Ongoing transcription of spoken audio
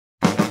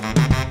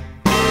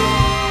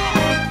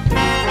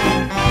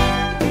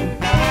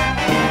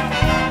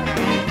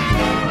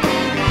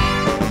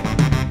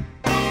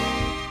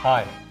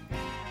Hi,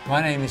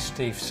 my name is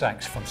Steve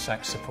Sax from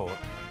SaxSupport.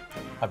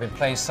 I've been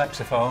playing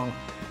saxophone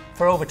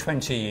for over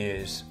 20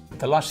 years,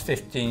 the last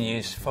 15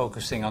 years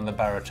focusing on the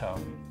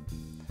baritone.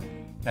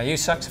 Now you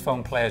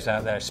saxophone players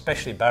out there,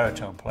 especially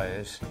baritone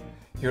players,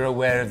 you're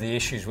aware of the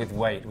issues with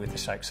weight with the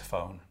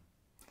saxophone.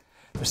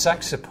 The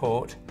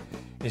SaxSupport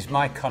is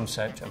my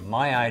concept of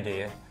my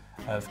idea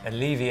of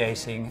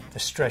alleviating the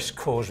stress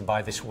caused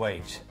by this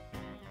weight.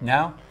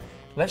 Now,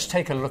 let's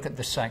take a look at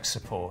the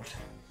SaxSupport.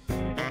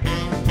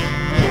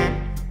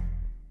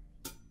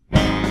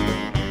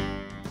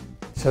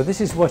 So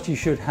this is what you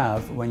should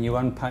have when you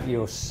unpack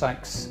your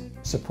sax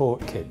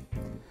support kit.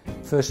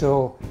 First of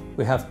all,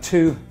 we have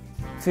two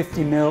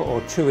 50mm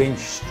or 2-inch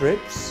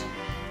strips.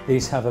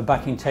 These have a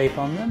backing tape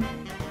on them.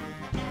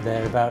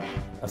 They're about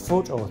a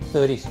foot or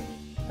 30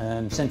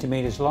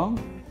 centimeters long.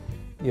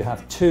 You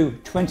have two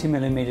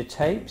 20mm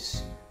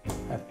tapes,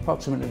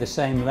 approximately the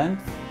same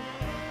length,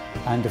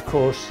 and of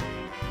course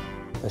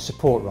a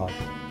support rod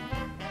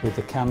with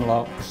the cam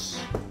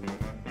locks.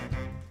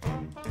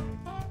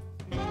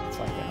 If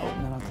I can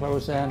open them and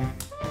close them,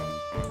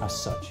 as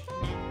such.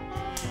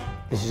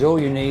 This is all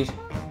you need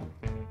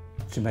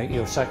to make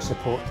your sax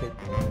support kit.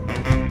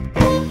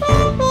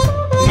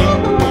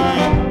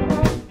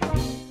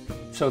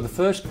 So the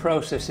first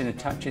process in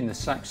attaching the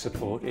sax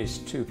support is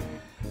to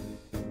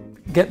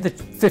get the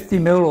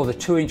 50mm or the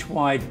 2-inch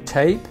wide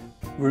tape,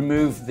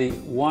 remove the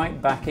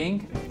white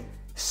backing,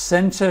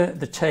 center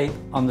the tape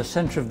on the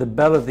center of the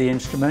bell of the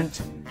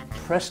instrument,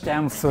 press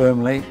down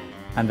firmly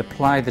and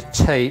apply the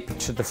tape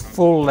to the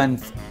full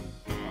length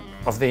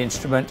of the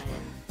instrument,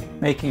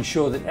 making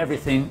sure that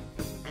everything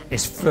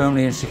is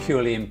firmly and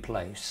securely in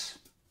place.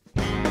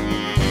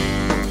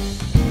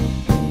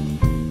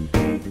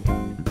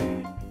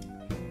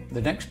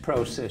 The next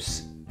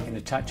process in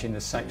attaching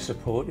the sax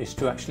support is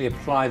to actually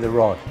apply the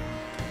rod.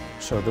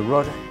 So the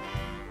rod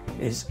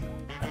is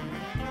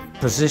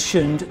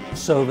positioned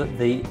so that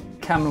the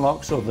cam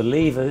locks or the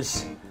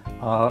levers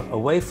are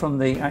away from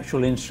the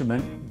actual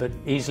instrument but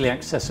easily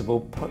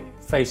accessible,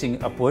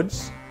 facing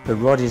upwards. The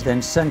rod is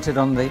then centered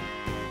on the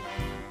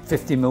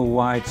 50mm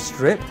wide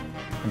strip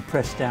and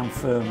pressed down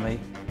firmly,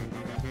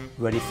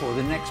 ready for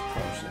the next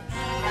process.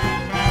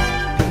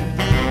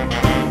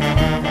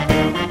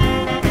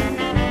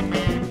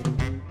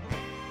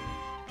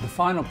 The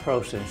final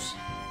process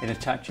in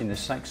attaching the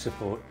sax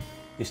support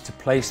is to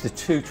place the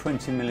two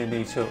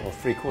 20mm or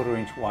 3/4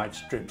 inch wide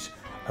strips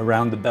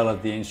around the bell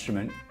of the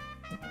instrument,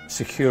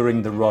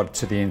 securing the rod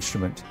to the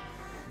instrument.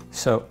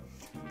 So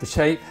the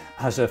tape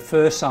has a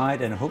fur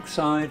side and a hook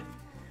side.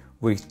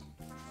 We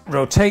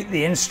rotate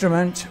the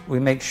instrument, we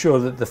make sure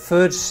that the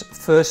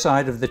fur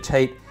side of the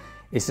tape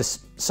is the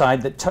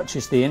side that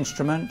touches the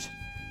instrument.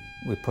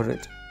 We put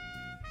it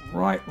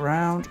right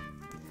round.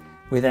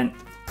 We then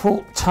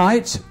pull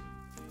tight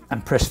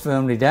and press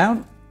firmly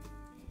down.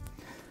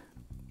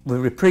 We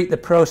repeat the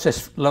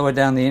process lower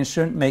down the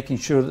instrument, making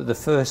sure that the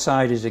fur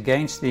side is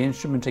against the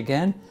instrument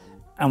again,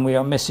 and we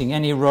are missing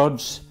any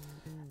rods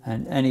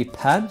and any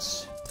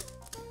pads.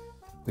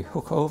 We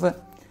hook over,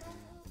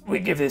 we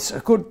give this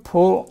a good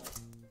pull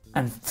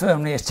and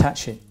firmly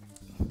attach it.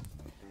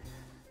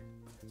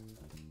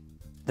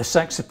 The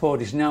sax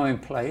support is now in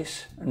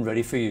place and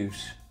ready for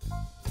use.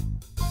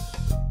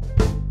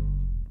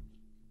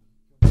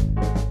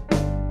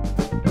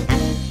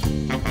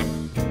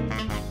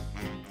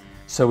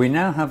 So we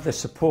now have the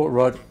support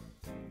rod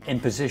in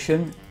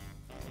position.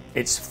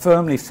 It's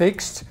firmly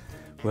fixed.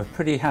 We're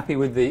pretty happy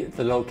with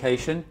the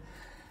location.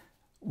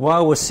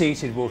 While we're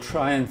seated, we'll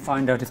try and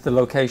find out if the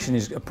location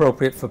is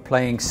appropriate for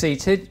playing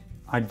seated.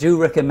 I do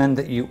recommend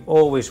that you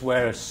always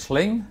wear a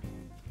sling.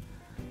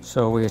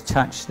 So we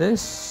attach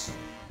this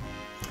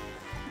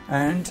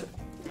and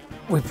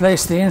we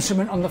place the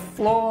instrument on the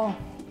floor.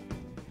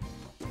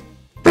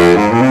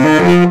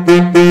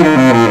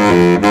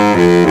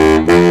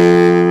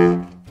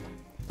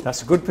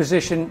 That's a good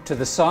position to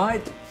the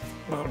side.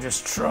 We'll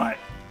just try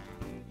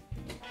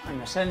in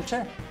the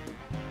center.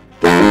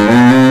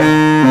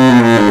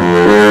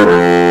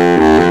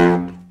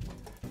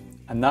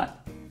 And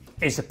that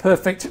is a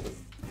perfect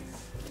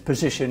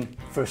position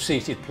for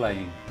seated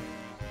playing.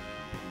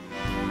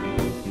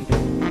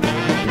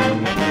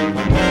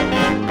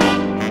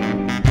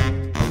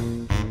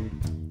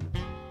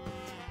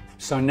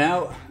 So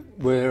now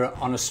we're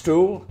on a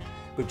stool,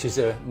 which is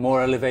a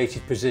more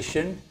elevated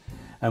position,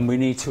 and we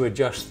need to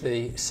adjust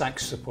the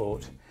sax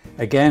support.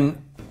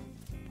 Again,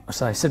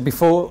 as I said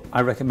before,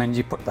 I recommend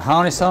you put the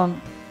harness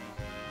on.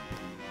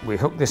 We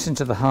hook this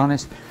into the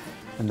harness,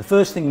 and the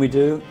first thing we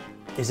do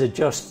is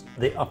adjust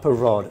the upper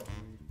rod.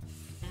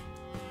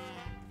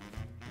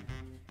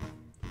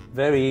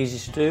 Very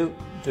easy to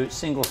do it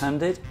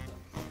single-handed.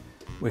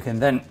 We can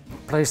then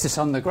place this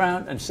on the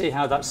ground and see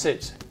how that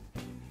sits.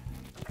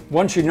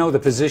 Once you know the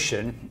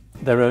position,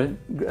 there are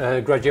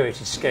a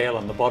graduated scale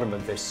on the bottom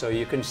of this, so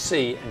you can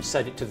see and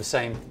set it to the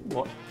same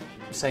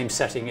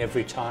setting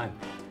every time.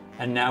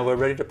 And now we're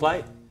ready to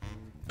play.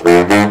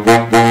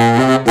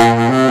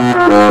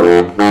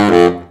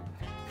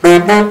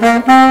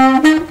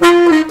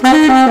 So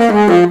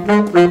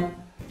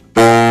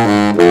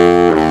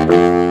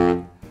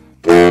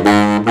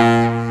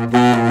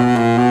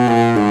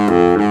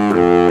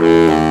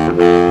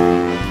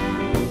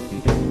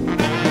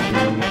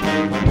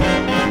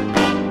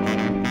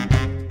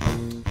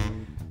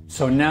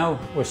now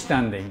we're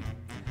standing.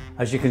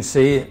 As you can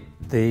see,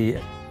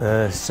 the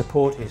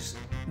support is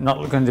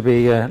not going to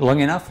be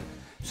long enough.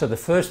 So the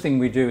first thing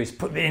we do is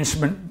put the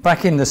instrument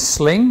back in the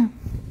sling.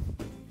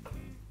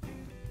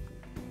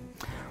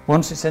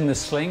 Once it's in the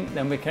sling,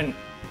 then we can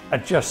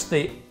adjust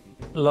the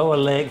lower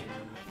leg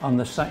on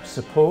the sax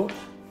support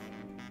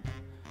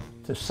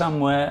to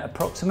somewhere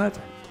approximate.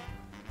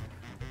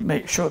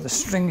 Make sure the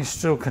string is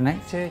still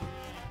connected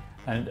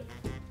and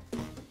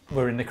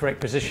we're in the correct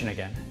position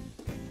again.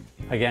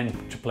 Again,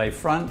 to play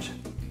front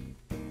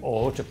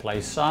or to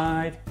play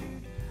side,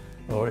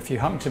 or if you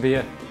happen to be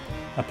a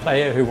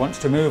player who wants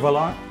to move a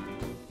lot,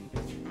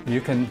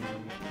 you can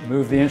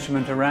move the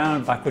instrument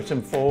around backwards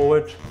and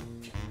forwards,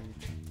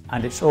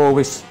 and it's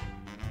always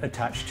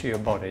attached to your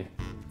body,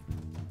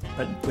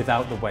 but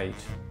without the weight.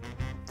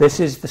 This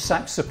is the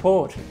sax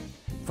support.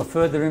 For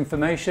further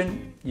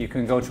information, you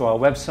can go to our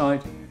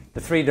website, the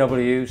 3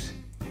 Ws,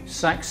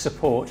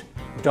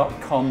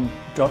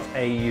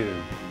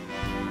 saxsupport.com.au.